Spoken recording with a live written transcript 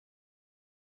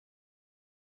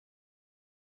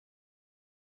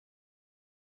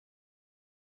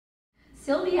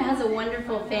Sylvia has a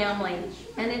wonderful family,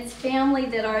 and it's family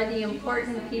that are the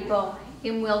important people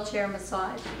in wheelchair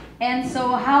massage. And so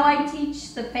how I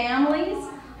teach the families,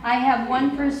 I have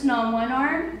one person on one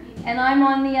arm, and I'm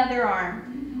on the other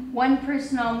arm. One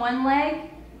person on one leg,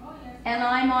 and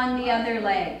I'm on the other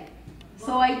leg.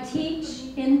 So I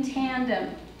teach in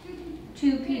tandem,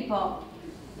 two people.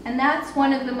 And that's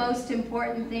one of the most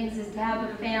important things, is to have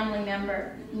a family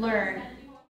member learn.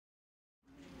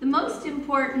 The most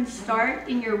important start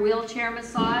in your wheelchair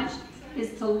massage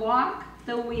is to lock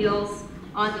the wheels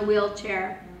on the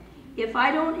wheelchair. If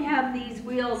I don't have these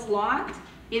wheels locked,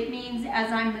 it means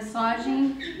as I'm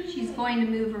massaging, she's going to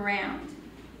move around.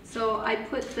 So I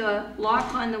put the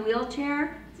lock on the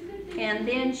wheelchair, and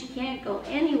then she can't go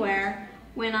anywhere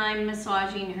when I'm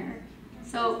massaging her.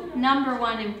 So number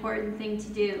one important thing to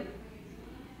do.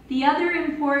 The other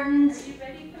important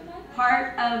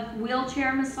part of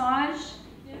wheelchair massage,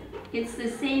 it's the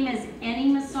same as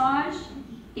any massage,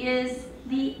 is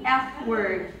the F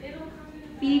word.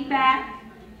 Feedback,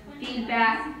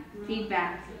 feedback,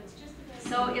 feedback.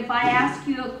 So if I ask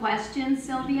you a question,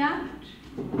 Sylvia,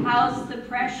 how's the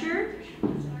pressure?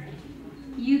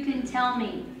 You can tell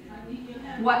me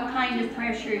what kind of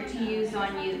pressure to use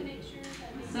on you.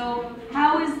 So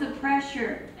how is the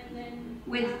pressure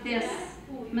with this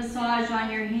massage on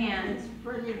your hand?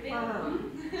 Pretty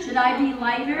firm. Should I be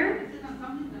lighter?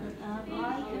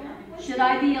 Should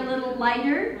I be a little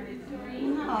lighter?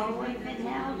 No, if it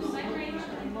helps,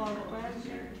 more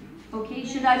pressure. Okay,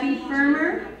 should I be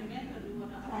firmer?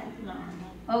 No.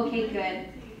 Okay, good.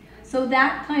 So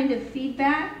that kind of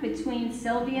feedback between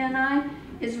Sylvia and I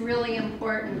is really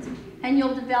important. And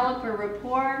you'll develop a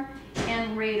rapport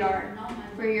and radar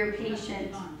for your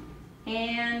patient.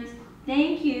 And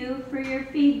thank you for your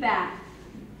feedback.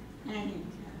 Thank you.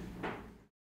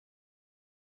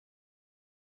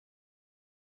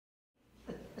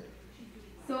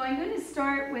 So I'm going to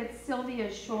start with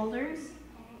Sylvia's shoulders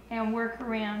and work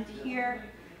around here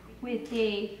with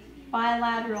a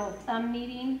bilateral thumb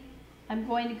kneading. I'm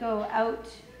going to go out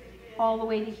all the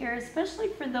way to here, especially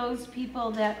for those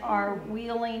people that are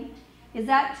wheeling. Is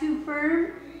that too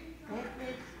firm?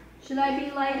 Should I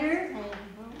be lighter?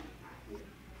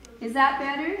 Is that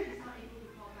better?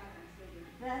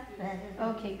 That's better.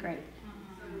 Okay, great.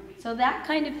 So that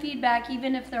kind of feedback,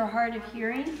 even if they're hard of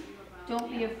hearing,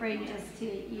 don't be afraid just to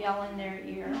yell in their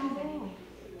ear.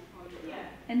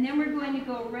 And then we're going to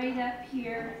go right up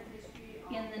here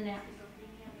in the neck.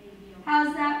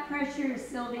 How's that pressure,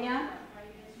 Sylvia?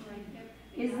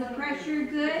 Is the pressure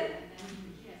good?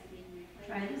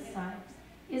 Try this side.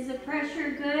 Is the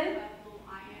pressure good?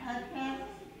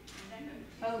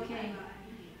 Okay.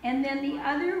 And then the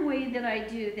other way that I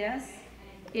do this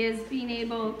is being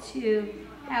able to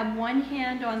have one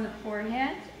hand on the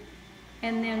forehead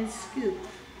and then scoop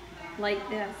like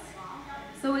this.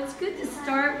 So it's good to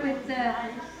start with the,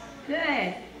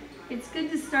 good. It's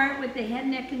good to start with the head,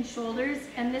 neck, and shoulders,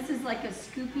 and this is like a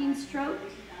scooping stroke,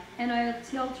 and I'll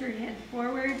tilt her head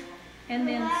forward and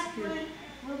then scoop.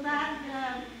 Will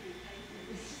that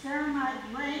stir my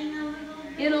brain a little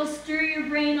bit? It'll stir your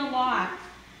brain a lot.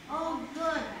 Oh,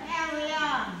 good. Carry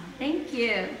on. Thank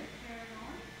you.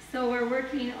 So we're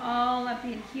working all up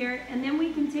in here, and then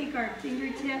we can take our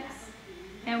fingertips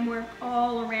and work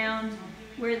all around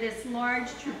where this large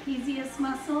trapezius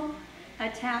muscle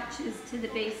attaches to the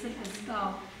base of the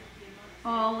skull.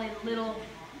 All in little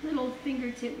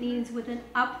fingertip kneadings with an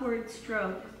upward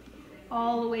stroke,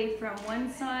 all the way from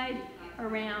one side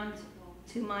around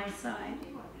to my side.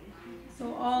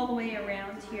 So all the way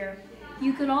around here.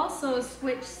 You could also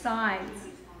switch sides.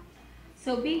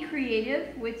 So be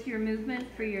creative with your movement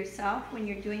for yourself when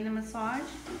you're doing the massage,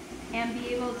 and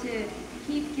be able to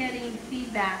keep getting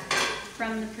feedback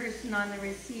from the person on the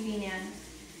receiving end.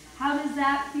 How does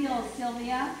that feel,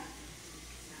 Sylvia?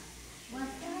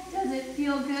 Does it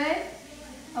feel good?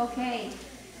 Okay.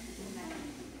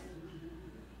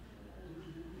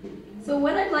 So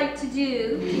what I'd like to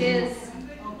do is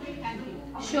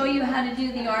show you how to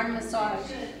do the arm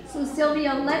massage. So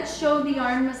Sylvia, let's show the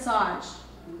arm massage.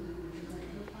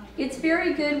 It's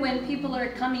very good when people are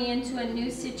coming into a new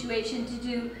situation to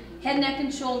do head, neck,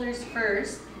 and shoulders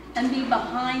first and be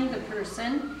behind the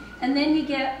person. And then you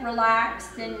get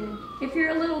relaxed, and if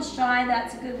you're a little shy,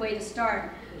 that's a good way to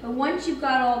start. But once you've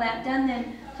got all that done,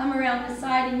 then come around the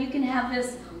side and you can have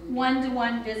this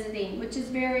one-to-one visiting, which is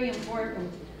very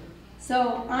important.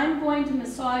 So I'm going to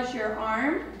massage your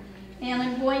arm, and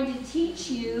I'm going to teach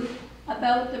you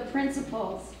about the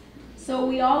principles. So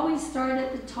we always start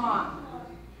at the top.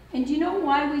 And do you know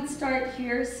why we'd start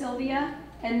here, Sylvia,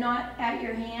 and not at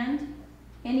your hand?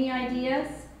 Any ideas?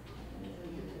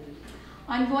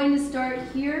 I'm going to start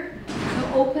here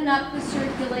to open up the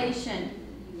circulation.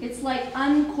 It's like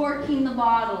uncorking the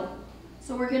bottle.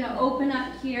 So we're going to open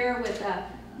up here with a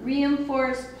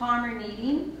reinforced palmar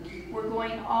kneading. We're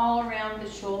going all around the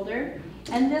shoulder.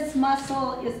 And this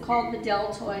muscle is called the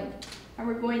deltoid. And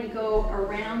we're going to go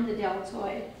around the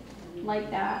deltoid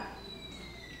like that.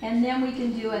 And then we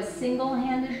can do a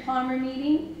single-handed palmar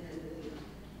kneading.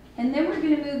 And then we're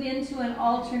going to move into an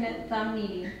alternate thumb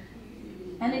kneading.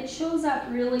 And it shows up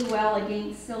really well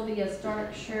against Sylvia's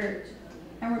dark shirt.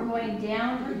 And we're going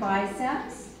down her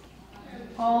biceps,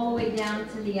 all the way down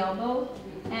to the elbow,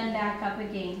 and back up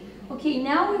again. Okay,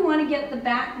 now we want to get the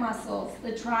back muscles,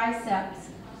 the triceps.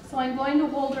 So I'm going to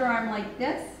hold her arm like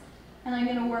this, and I'm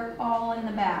going to work all in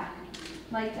the back,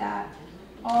 like that,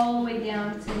 all the way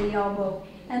down to the elbow.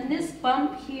 And this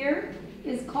bump here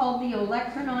is called the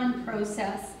olecranon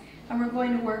process. And we're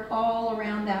going to work all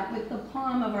around that with the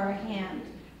palm of our hand,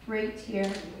 right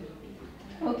here.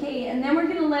 Okay, and then we're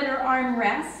going to let our arm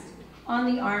rest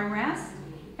on the armrest.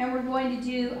 And we're going to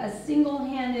do a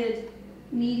single-handed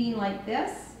kneading like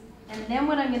this. And then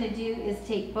what I'm going to do is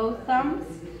take both thumbs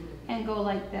and go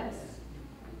like this.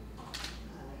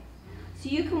 So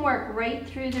you can work right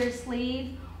through their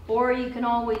sleeve, or you can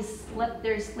always slip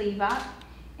their sleeve up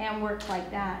and work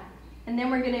like that. And then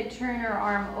we're going to turn our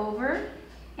arm over,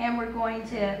 and we're going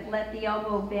to let the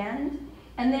elbow bend,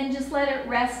 and then just let it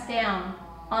rest down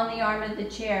on the arm of the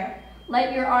chair.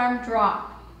 Let your arm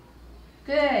drop.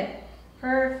 Good.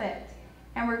 Perfect.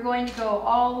 And we're going to go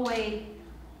all the way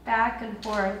back and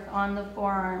forth on the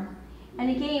forearm. And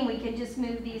again, we can just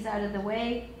move these out of the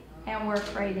way and work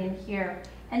right in here.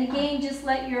 And again, just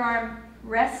let your arm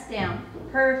rest down.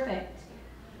 Perfect.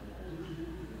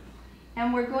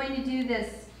 And we're going to do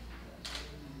this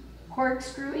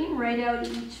corkscrewing right out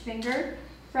each finger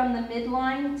from the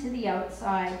midline to the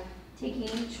outside, taking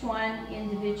each one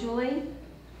individually.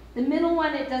 The middle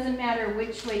one, it doesn't matter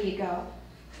which way you go.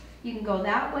 You can go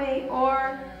that way,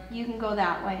 or you can go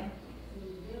that way.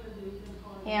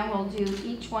 And we'll do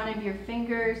each one of your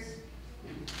fingers.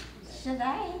 Should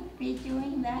I be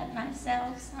doing that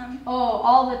myself some? Oh,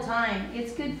 all the time.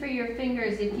 It's good for your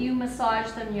fingers if you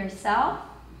massage them yourself,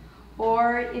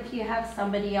 or if you have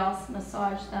somebody else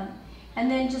massage them. And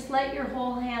then just let your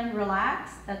whole hand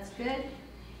relax. That's good.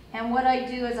 And what I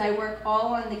do is I work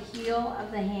all on the heel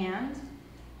of the hand,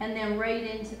 and then right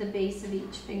into the base of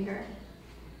each finger.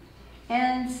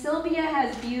 And Sylvia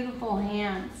has beautiful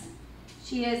hands.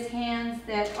 She has hands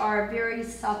that are very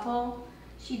supple.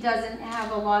 She doesn't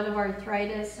have a lot of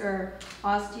arthritis or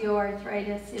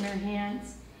osteoarthritis in her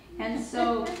hands. And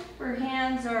so her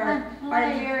hands are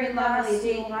very lovely.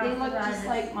 They look just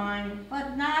like mine.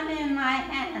 But not in my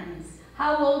hands.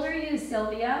 How old are you,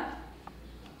 Sylvia?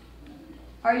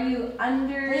 Are you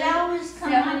under We always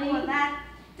come 70? up with that.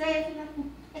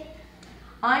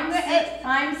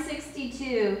 I'm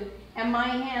 62, and my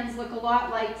hands look a lot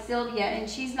like Sylvia, and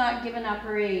she's not given up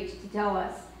her age to tell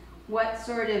us what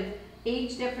sort of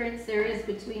age difference there is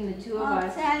between the two of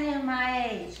us. I'll tell you my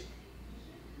age.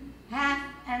 Half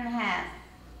and half.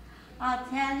 I'll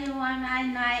tell you when I'm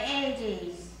in my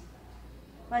 80s.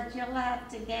 But you'll have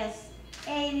to guess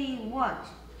 80 what?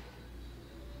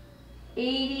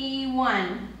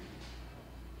 81.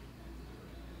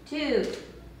 2,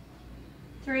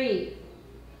 3,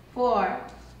 4,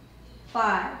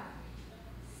 5,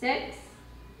 6,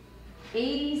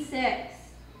 86.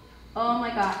 Oh my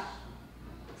gosh.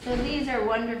 So these are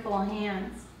wonderful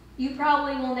hands. You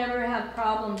probably will never have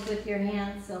problems with your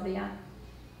hands, Sylvia.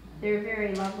 They're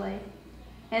very lovely.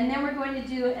 And then we're going to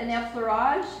do an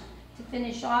effleurage to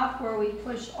finish off, where we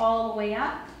push all the way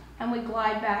up and we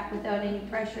glide back without any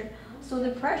pressure. So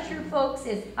the pressure, folks,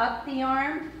 is up the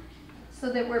arm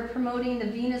so that we're promoting the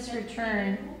venous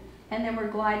return, and then we're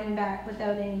gliding back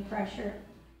without any pressure.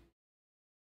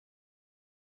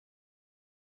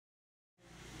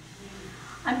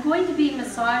 I'm going to be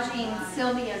massaging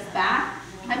Sylvia's back.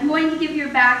 I'm going to give your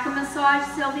back a massage,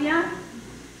 Sylvia.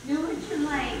 Do what you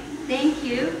like. Thank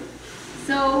you.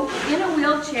 So in a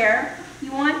wheelchair,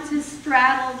 you want to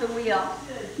straddle the wheel.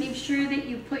 Make sure that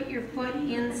you put your foot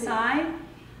inside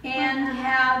and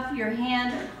have your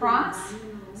hand across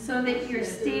so that you're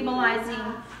stabilizing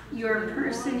your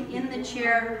person in the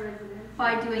chair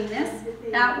by doing this.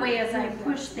 That way, as I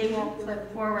push, they won't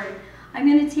flip forward. I'm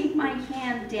going to take my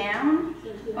hand down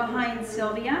behind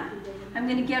Sylvia. I'm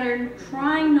going to get her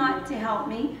trying not to help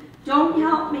me. Don't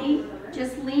help me.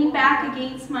 Just lean back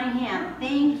against my hand.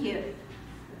 Thank you.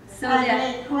 So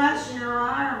they crush your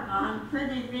arm on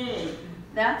pretty big.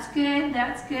 That's good.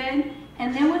 That's good.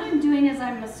 And then what I'm doing is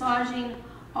I'm massaging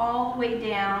all the way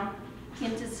down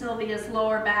into Sylvia's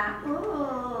lower back.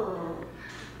 Ooh,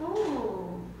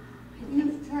 ooh,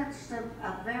 you've touched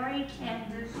a very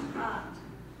tender spot.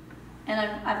 And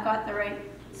I've got the right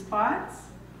spots.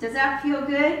 Does that feel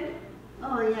good?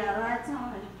 Oh yeah, that's all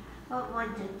right. But when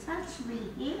you touch me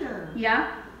here,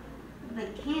 Yeah, the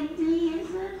kidney,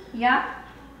 is it? yeah.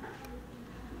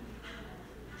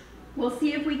 We'll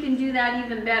see if we can do that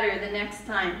even better the next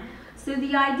time. So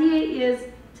the idea is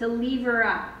to lever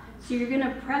up. So you're going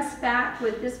to press back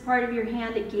with this part of your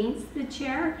hand against the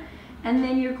chair, and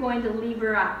then you're going to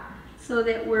lever up so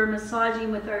that we're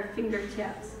massaging with our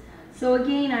fingertips. So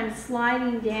again, I'm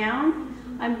sliding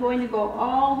down. I'm going to go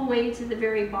all the way to the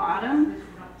very bottom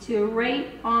to right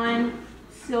on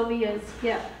Sylvia's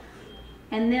hip.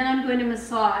 And then I'm going to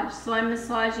massage. So I'm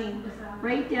massaging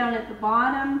right down at the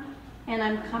bottom, and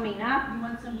I'm coming up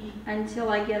until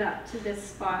I get up to this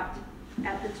spot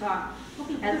at the top,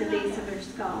 at the base of her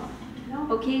skull.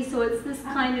 Okay, so it's this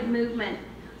kind of movement.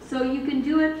 So you can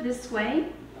do it this way,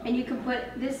 and you can put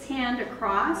this hand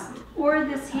across, or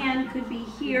this hand could be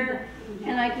here,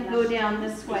 and I could go down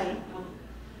this way.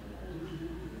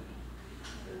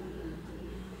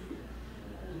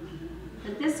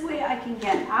 But this way I can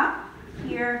get up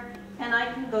here, and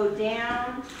I can go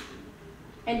down,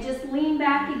 and just lean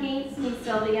back against me,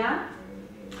 Sylvia,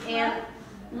 and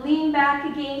lean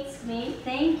back against me,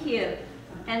 thank you,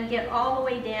 and get all the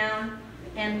way down,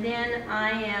 and then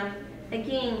I am,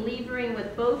 again, levering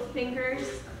with both fingers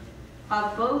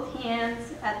of both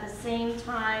hands at the same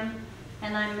time,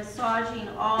 and I'm massaging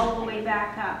all the way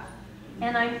back up.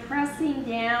 And I'm pressing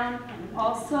down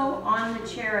also on the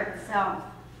chair itself.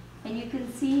 And you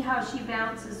can see how she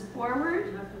bounces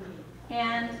forward,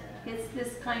 and it's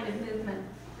this kind of movement.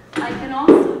 I can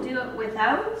also do it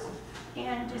without,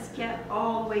 and just get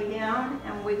all the way down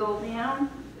and wiggle down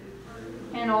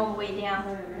and all the way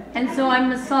down. And so I'm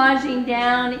massaging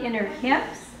down in her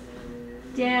hips,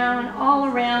 down all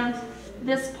around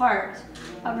this part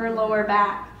of her lower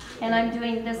back. And I'm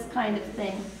doing this kind of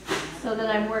thing so that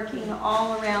I'm working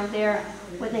all around there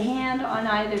with a hand on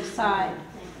either side.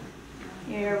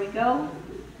 Here we go.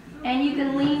 And you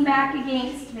can lean back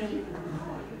against me.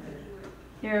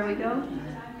 There we go.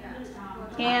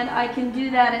 And I can do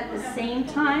that at the same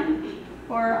time,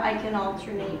 or I can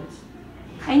alternate.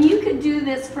 And you could do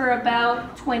this for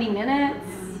about 20 minutes,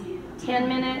 10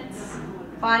 minutes,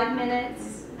 5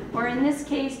 minutes, or in this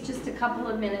case, just a couple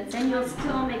of minutes, and you'll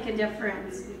still make a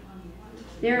difference.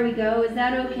 There we go. Is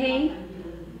that okay?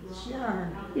 Sure.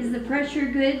 Is the pressure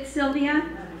good, Sylvia?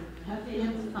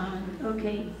 It's fine.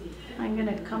 Okay. I'm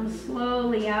going to come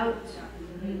slowly out,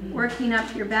 working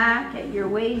up your back at your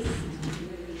waist,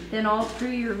 then all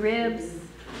through your ribs,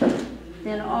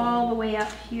 then all the way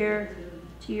up here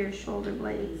to your shoulder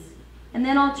blades. And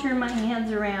then I'll turn my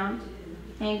hands around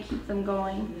and keep them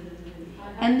going.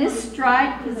 And this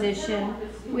stride position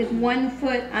with one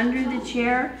foot under the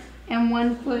chair and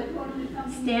one foot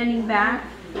standing back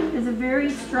is a very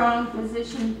strong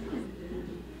position.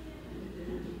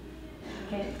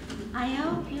 Okay. I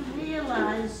hope you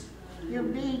realize you're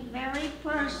being very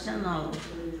personal.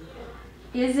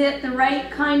 Is it the right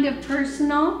kind of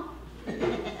personal?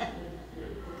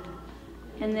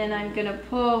 And then I'm going to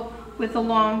pull with a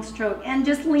long stroke. And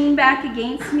just lean back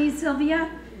against me, Sylvia.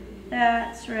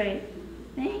 That's right.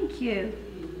 Thank you.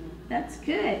 That's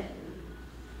good.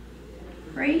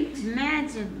 Great.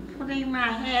 Imagine putting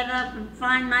my head up and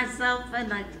find myself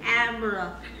in a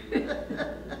camera.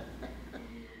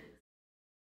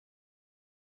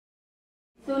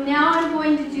 So now I'm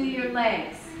going to do your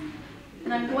legs.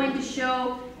 And I'm going to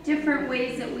show different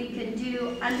ways that we can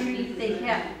do underneath the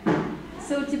hip.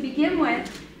 So to begin with,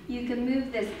 you can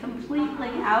move this completely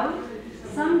out.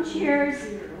 Some chairs,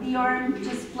 the arm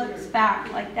just flips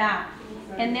back like that.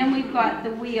 And then we've got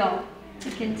the wheel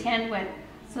to contend with.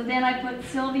 So then I put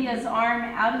Sylvia's arm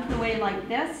out of the way like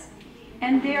this.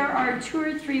 And there are 2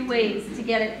 or 3 ways to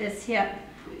get at this hip.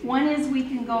 One is we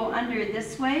can go under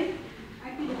this way.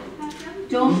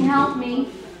 Don't help me.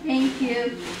 Thank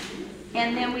you.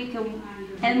 And then we can,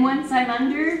 and once I'm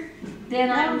under, then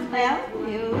Don't help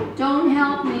you. Don't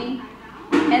help me.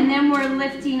 And then we're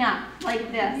lifting up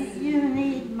like this. You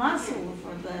need muscle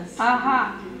for this.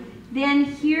 Aha. Then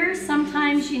here,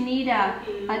 sometimes you need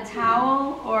a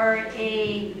towel or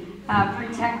a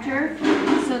protector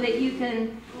so that you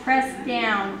can press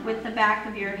down with the back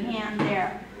of your hand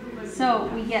there. So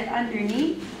we get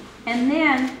underneath, and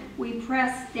then we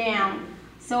press down.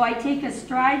 So I take a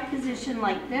stride position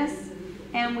like this,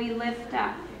 and we lift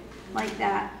up like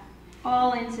that,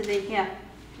 all into the hip.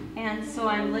 And so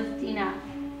I'm lifting up.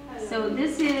 So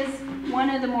this is one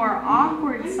of the more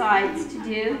awkward sides to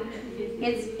do.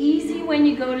 It's easy when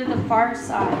you go to the far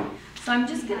side. So I'm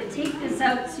just going to take this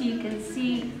out so you can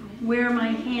see where my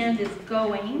hand is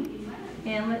going.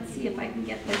 And let's see if I can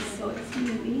get this so it's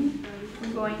moving.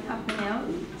 We're going up and out.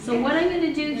 So what I'm going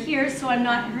to do here so I'm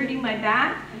not hurting my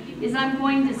back is I'm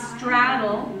going to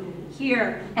straddle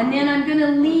here. And then I'm going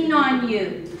to lean on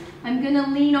you. I'm going to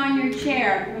lean on your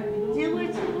chair. Do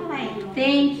what you like.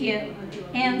 Thank you.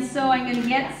 And so I'm going to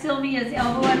get Sylvia's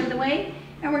elbow out of the way,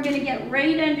 and we're going to get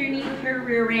right underneath her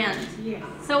rear end.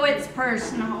 So it's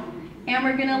personal. And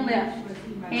we're going to lift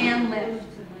and lift.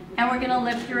 And we're going to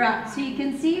lift her up. So you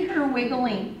can see her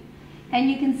wiggling. And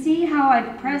you can see how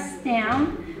I've pressed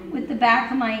down with the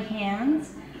back of my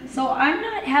hands. So I'm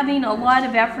not having a lot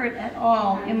of effort at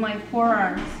all in my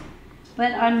forearms.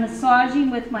 But I'm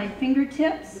massaging with my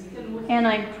fingertips, and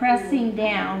I'm pressing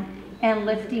down and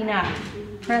lifting up.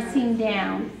 Pressing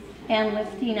down and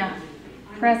lifting up.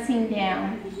 Pressing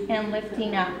down and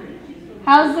lifting up.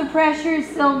 How's the pressure,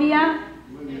 Sylvia?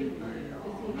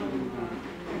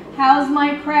 How's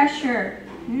my pressure?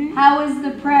 How is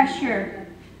the pressure?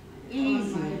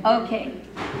 Easy. Okay.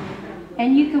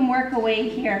 And you can work away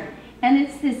here. And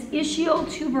it's this ischial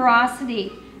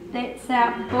tuberosity. That's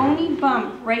that bony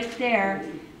bump right there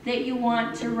that you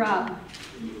want to rub.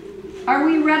 Are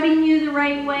we rubbing you the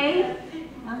right way?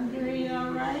 I'm doing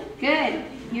all right. Good.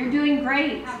 You're doing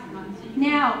great.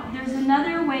 Now, there's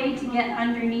another way to get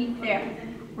underneath there.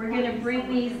 We're going to bring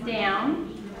these down.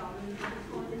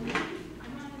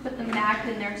 Put them back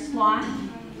in their slot.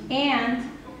 And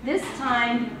this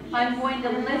time, I'm going to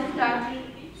lift up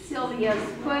Sylvia's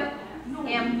foot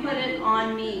and put it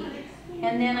on me.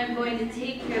 And then I'm going to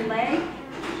take your leg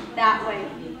that way.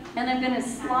 And I'm going to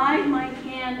slide my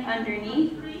hand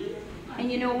underneath.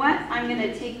 And you know what? I'm going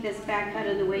to take this back out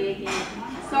of the way again.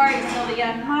 Sorry,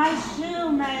 Sylvia. My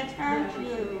shoe might hurt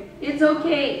you. It's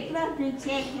okay. Let me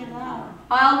take it off.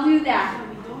 I'll do that.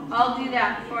 I'll do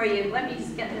that for you. Let me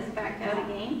just get this back out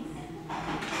again.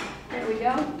 There we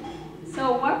go.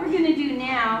 So what we're going to do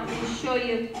now is show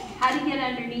you how to get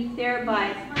underneath there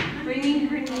by bringing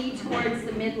her knee towards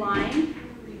the midline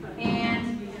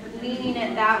and leaning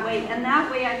it that way. And that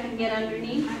way I can get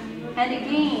underneath. And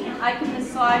again, I can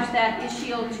massage that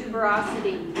ischial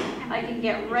tuberosity. I can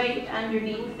get right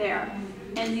underneath there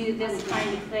and do this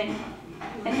kind of thing.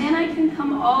 And then I can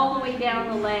come all the way down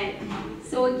the leg.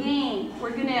 So again,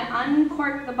 we're going to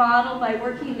uncork the bottle by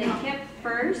working the hip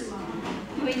first,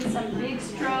 doing some big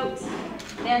strokes,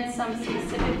 then some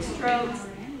specific strokes,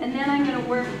 and then I'm going to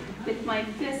work with my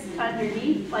fist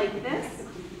underneath like this,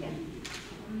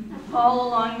 all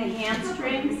along the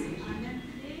hamstrings,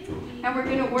 and we're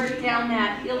going to work down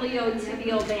that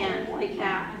iliotibial band like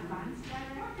that.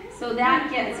 So that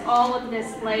gets all of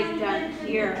this leg done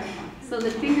here. So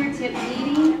the fingertip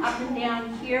leading up and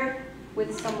down here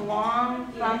with some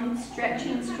long thumb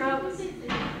stretching strokes,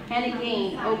 and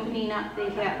again, opening up the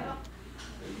hip.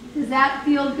 Does that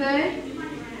feel good?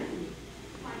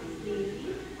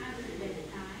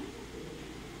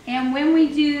 And when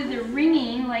we do the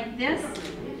ringing like this,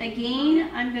 again,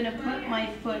 I'm going to put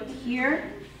my foot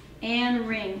here and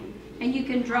ring. And you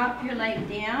can drop your leg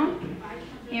down,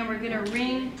 and we're going to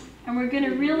ring, and we're going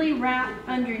to really wrap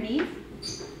underneath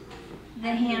the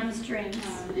hamstrings.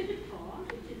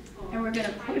 And we're going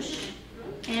to push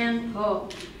and pull,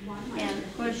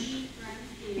 and push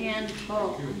and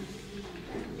pull.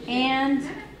 And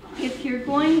if you're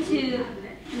going to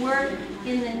work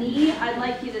in the knee, I'd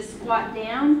like you to squat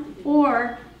down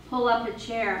or pull up a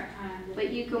chair.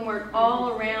 But you can work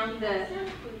all around the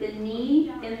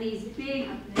knee in these big,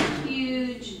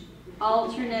 huge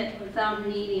alternate thumb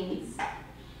kneadings.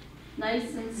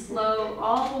 Nice and slow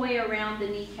all the way around the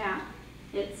kneecap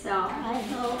itself. I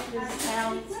hope this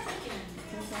helps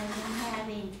because I've been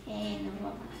having pain in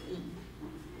my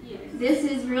feet. This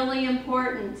is really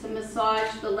important to massage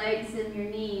the legs and your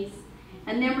knees.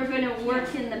 And then we're going to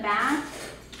work in the back,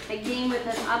 again with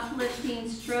an uplifting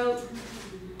stroke,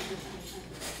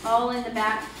 all in the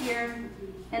back here.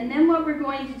 And then what we're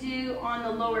going to do on the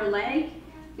lower leg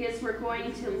is we're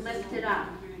going to lift it up.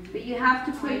 But you have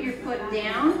to put your foot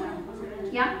down.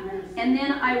 Yep. And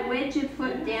then I wedge a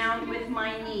foot down with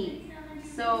my knee.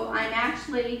 So I'm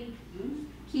actually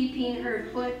keeping her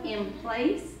foot in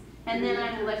place, and then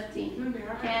I'm lifting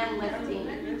and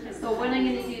lifting. So what I'm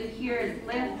going to do here is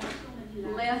lift,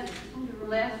 lift,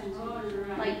 lift,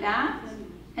 like that.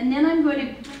 And then I'm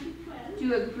going to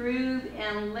do a groove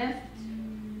and lift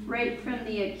right from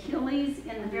the Achilles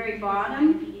in the very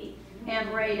bottom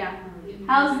and right up.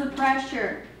 How's the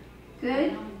pressure?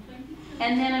 Good?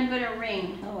 And then I'm going to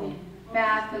ring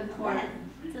back and forth.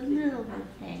 It's a little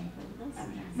bit painful.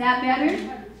 Is that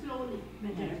better?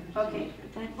 Okay.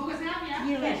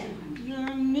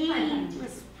 Your knee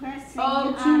was pressing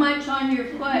Oh, too much on your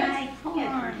foot. my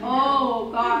corn.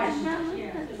 Oh, gosh.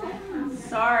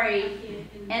 Sorry.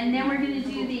 And then we're going to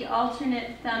do the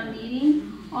alternate thumb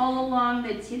kneading all along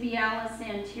the tibialis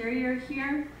anterior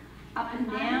here, up and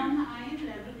down.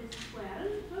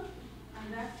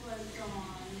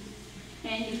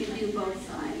 And you can do both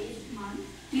sides.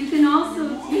 You can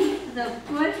also take the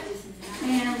foot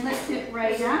and lift it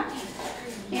right up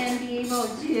and be able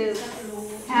to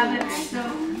have it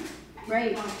so,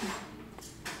 right,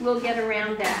 we'll get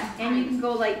around that. And you can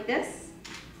go like this,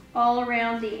 all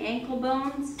around the ankle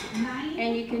bones,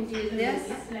 and you can do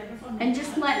this, and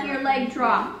just let your leg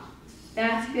drop.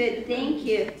 That's good, thank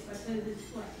you.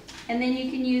 And then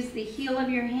you can use the heel of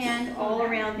your hand all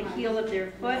around the heel of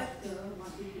their foot.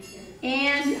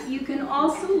 And you can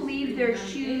also leave their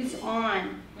shoes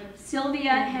on.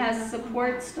 Sylvia has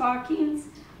support stockings,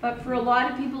 but for a lot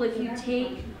of people, if you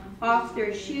take off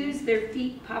their shoes, their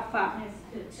feet puff up.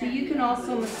 So you can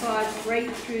also massage right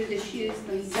through the shoes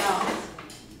themselves.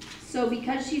 So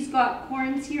because she's got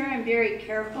corns here, I'm very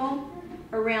careful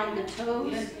around the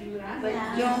toes, but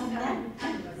don't.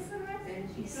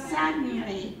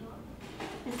 Suddenly,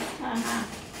 it's come up.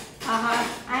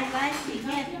 I'd like to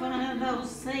get one of those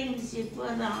things you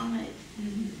put on it.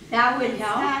 That would It's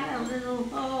help. got a little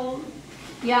hole.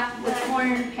 Yeah, the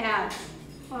corn pads.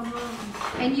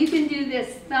 And you can do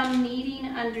this thumb kneading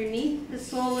underneath the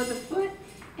sole of the foot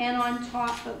and on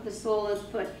top of the sole of the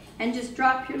foot. And just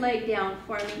drop your leg down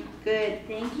for me. Good,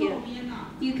 thank you.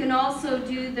 You can also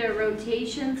do the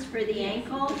rotations for the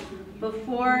ankle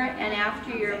before and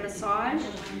after your massage.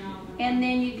 And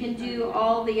then you can do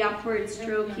all the upward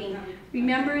stroking.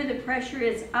 Remember, the pressure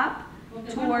is up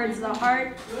towards the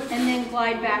heart and then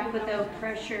glide back without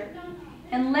pressure.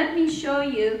 And let me show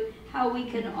you how we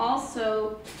can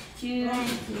also do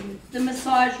the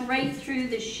massage right through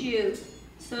the shoe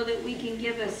so that we can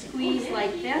give a squeeze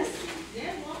like this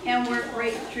and work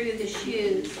right through the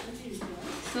shoes.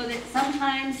 So that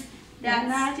sometimes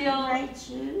that's still... The right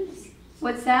shoes?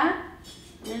 What's that?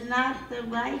 They're not the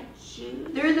right shoes?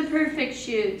 They're the perfect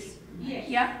shoes.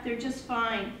 Yep, they're just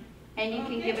fine. And you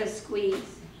can give a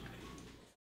squeeze.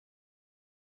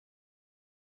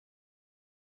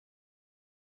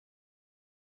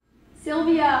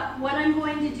 Sylvia, what I'm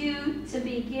going to do to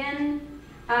begin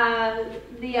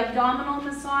the abdominal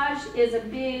massage is a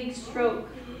big stroke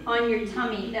on your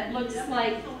tummy that looks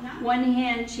like one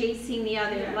hand chasing the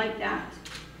other, like that.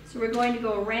 So we're going to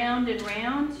go round and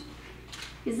round.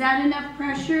 Is that enough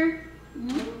pressure?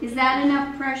 Is that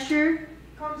enough pressure?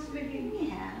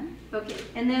 Yeah. Okay,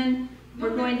 and then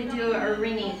we're going to do a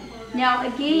ringing. Now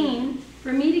again,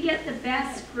 for me to get the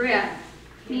best grip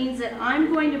means that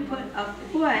I'm going to put a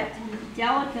foot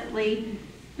delicately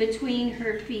between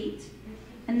her feet.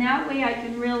 And that way I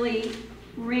can really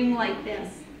ring like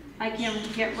this. I can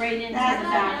get right into the back.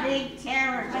 That's a big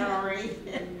territory.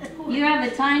 You have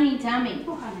a tiny tummy.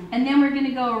 And then we're going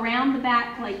to go around the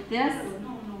back like this,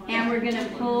 and we're going to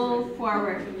pull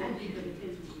forward.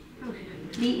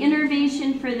 The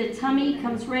innervation for the tummy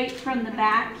comes right from the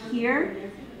back here.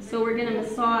 So we're going to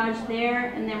massage there,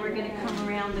 and then we're going to come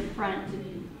around the front.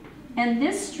 And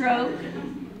this stroke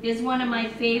is one of my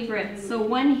favorites. So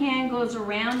one hand goes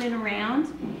around and around,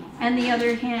 and the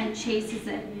other hand chases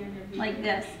it, like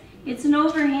this. It's an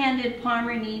overhanded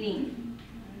palmar kneading.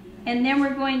 And then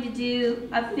we're going to do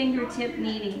a fingertip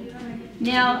kneading.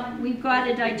 Now, we've got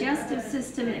a digestive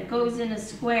system that goes in a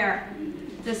square.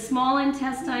 The small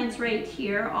intestine's right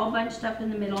here, all bunched up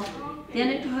in the middle. Then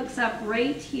it hooks up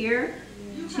right here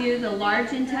to the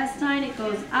large intestine. It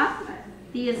goes up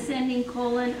the ascending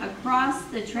colon, across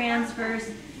the transverse,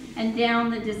 and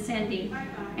down the descending.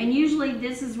 And usually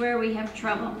this is where we have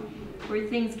trouble, where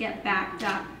things get backed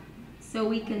up. So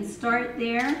we can start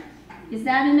there. Is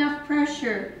that enough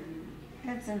pressure?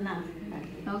 That's enough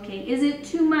pressure. Okay, is it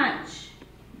too much?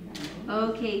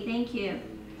 Okay, thank you.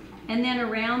 And then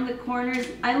around the corners,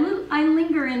 I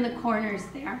linger in the corners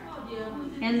there.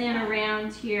 And then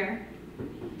around here.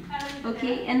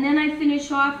 Okay, and then I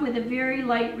finish off with a very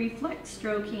light reflex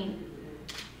stroking.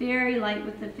 Very light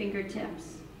with the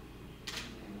fingertips.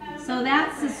 So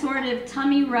that's the sort of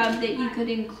tummy rub that you could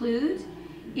include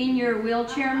in your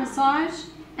wheelchair massage,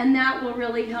 and that will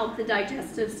really help the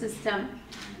digestive system.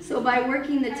 So by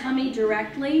working the tummy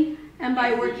directly and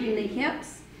by working the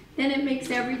hips, then it makes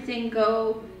everything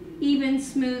go even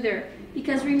smoother.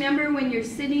 Because remember, when you're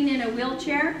sitting in a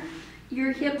wheelchair,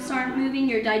 your hips aren't moving,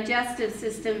 your digestive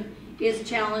system is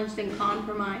challenged and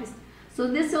compromised. So So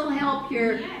this will help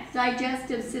your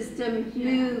digestive system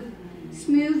move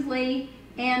smoothly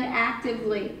and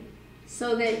actively,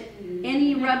 so that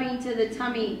any rubbing to the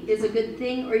tummy is a good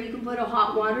thing, or you can put a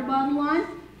hot water bottle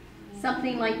on,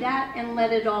 something like that, and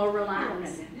let it all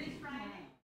relax.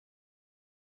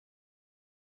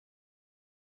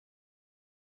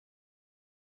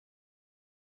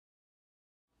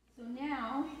 So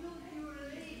now,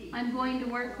 I'm going to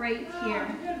work right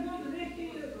here.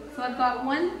 So I've got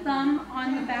one thumb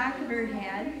on the back of her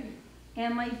head,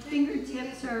 and my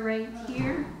fingertips are right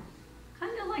here,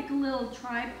 kind of like a little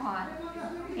tripod.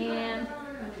 And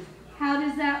how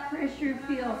does that pressure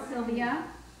feel, Sylvia?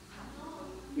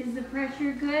 Is the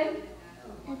pressure good?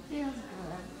 It feels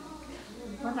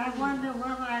good. But I wonder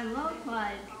what I look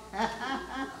like.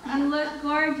 You look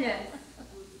gorgeous.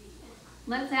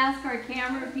 Let's ask our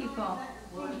camera people.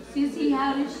 Susie,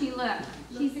 how does she look?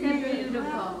 She said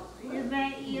beautiful.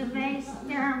 You may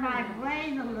stir my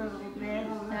brain a little bit.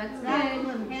 That's that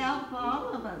good. would help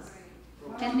all of us.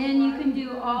 And then you can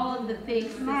do all of the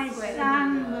face My this way.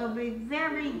 son will be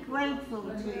very grateful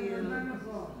to you.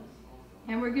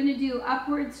 And we're going to do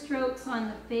upward strokes on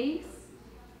the face.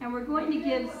 And we're going to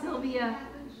give Sylvia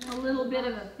a little bit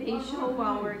of a facial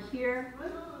while we're here,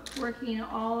 working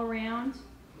all around.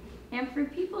 And for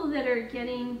people that are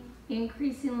getting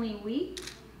increasingly weak,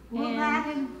 Will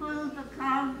that include the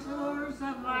contours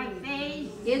of my face?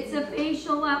 It's a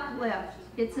facial uplift.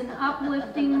 It's an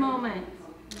uplifting moment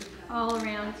all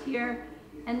around here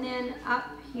and then up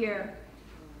here.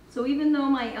 So even though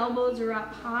my elbows are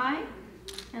up high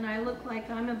and I look like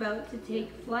I'm about to take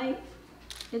flight,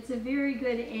 it's a very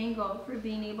good angle for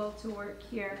being able to work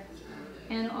here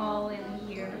and all in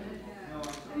here.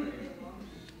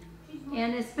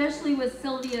 And especially with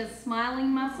Sylvia's smiling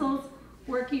muscles,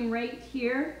 working right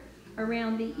here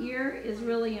around the ear is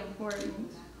really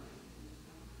important.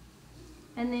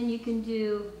 And then you can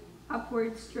do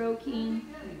upward stroking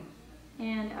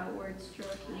and outward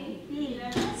stroking.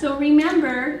 So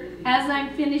remember, as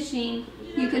I'm finishing,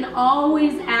 you can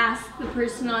always ask the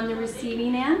person on the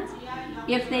receiving end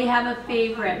if they have a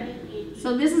favorite.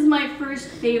 So this is my first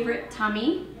favorite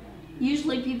tummy.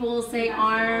 Usually people will say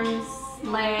arms,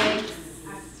 legs,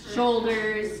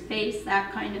 shoulders, face,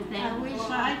 that kind of thing. I wish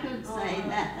I could say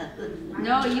that.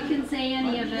 No, you can say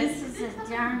any of it. This is a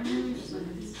darn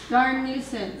nuisance. Darn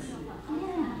nuisance.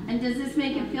 Yeah. And does this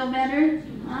make it feel better?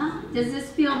 Huh? Does this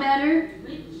feel better?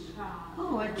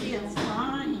 Oh, it feels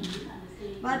fine.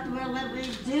 But will it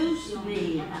reduce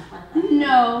me?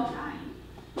 No.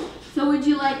 So would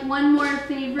you like one more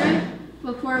favorite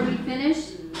before we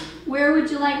finish? Where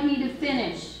would you like me to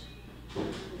finish?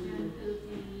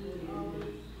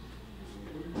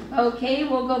 Okay,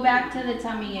 we'll go back to the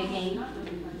tummy again.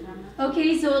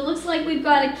 Okay, so it looks like we've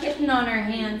got a kitten on our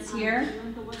hands here.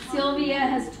 Sylvia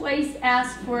has twice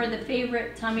asked for the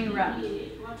favorite tummy rub.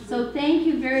 So thank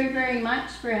you very, very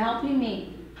much for helping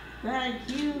me. Thank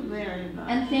you very much.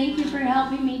 And thank you for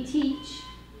helping me teach.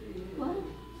 What?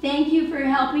 Thank you for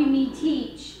helping me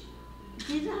teach.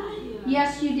 Did I?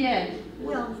 Yes, you did.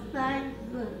 Well, thank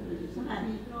goodness.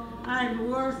 I'm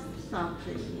worth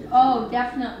something. Oh,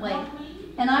 definitely.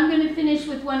 And I'm going to finish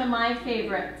with one of my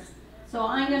favorites. So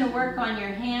I'm going to work on your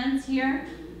hands here,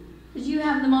 because you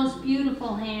have the most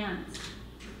beautiful hands.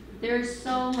 They're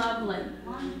so lovely.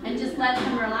 And just let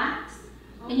them relax,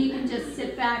 and you can just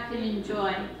sit back and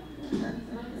enjoy.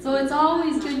 So it's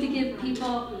always good to give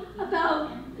people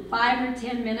about 5 or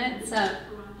 10 minutes of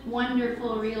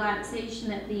wonderful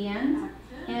relaxation at the end,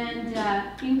 and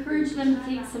encourage them to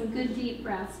take some good deep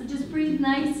breaths. So just breathe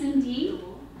nice and deep.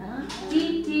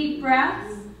 Deep, deep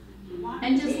breaths,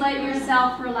 and just let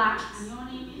yourself relax.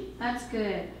 That's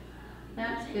good.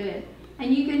 That's good.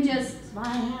 And you can just... My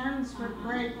hands were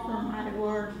great for my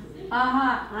work.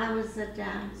 I was a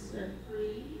dancer.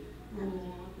 And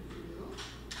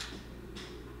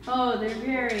oh, they're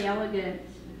very elegant.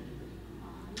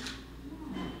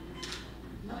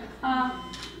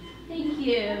 Thank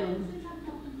you.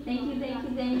 Thank you, thank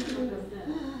you, thank you.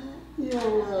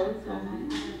 you're welcome.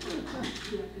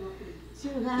 To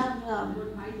have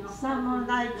someone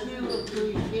like you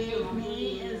appreciate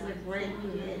me is a great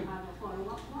gift.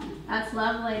 That's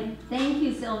lovely. Thank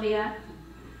you, Sylvia.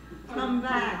 Come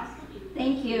back,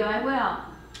 Thank you, I will.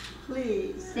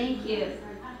 please. Thank you.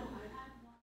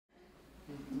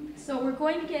 So we're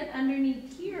going to get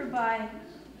underneath here by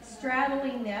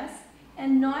straddling this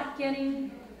and not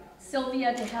getting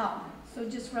Sylvia to help. So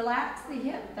just relax the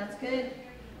hip, that's good.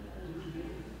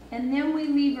 And then we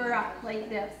leave her up like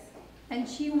this. And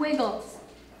she wiggles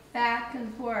back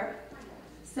and forth.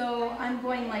 So I'm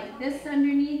going like this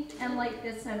underneath and like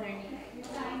this underneath.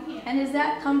 And is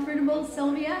that comfortable,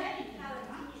 Sylvia?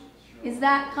 Is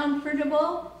that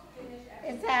comfortable?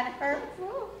 Is that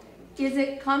hurtful? Is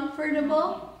it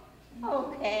comfortable?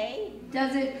 Okay.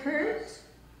 Does it hurt?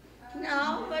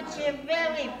 No, but you're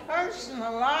very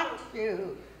personal, aren't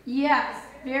you? Yes,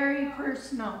 very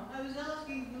personal.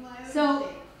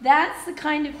 So that's the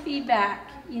kind of feedback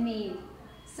you need.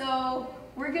 So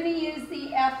we're going to use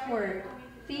the F word.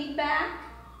 Feedback,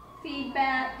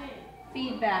 feedback,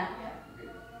 feedback.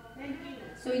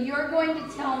 So you're going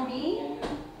to tell me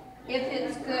if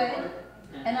it's good,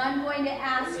 and I'm going to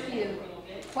ask you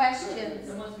questions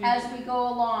as we go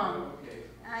along.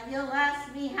 You'll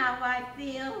ask me how I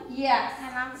feel? Yes.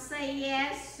 And I'll say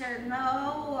yes or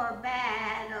no or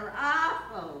bad or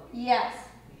awful. Yes.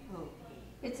 Okay.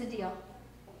 It's a deal.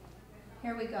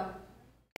 Here we go.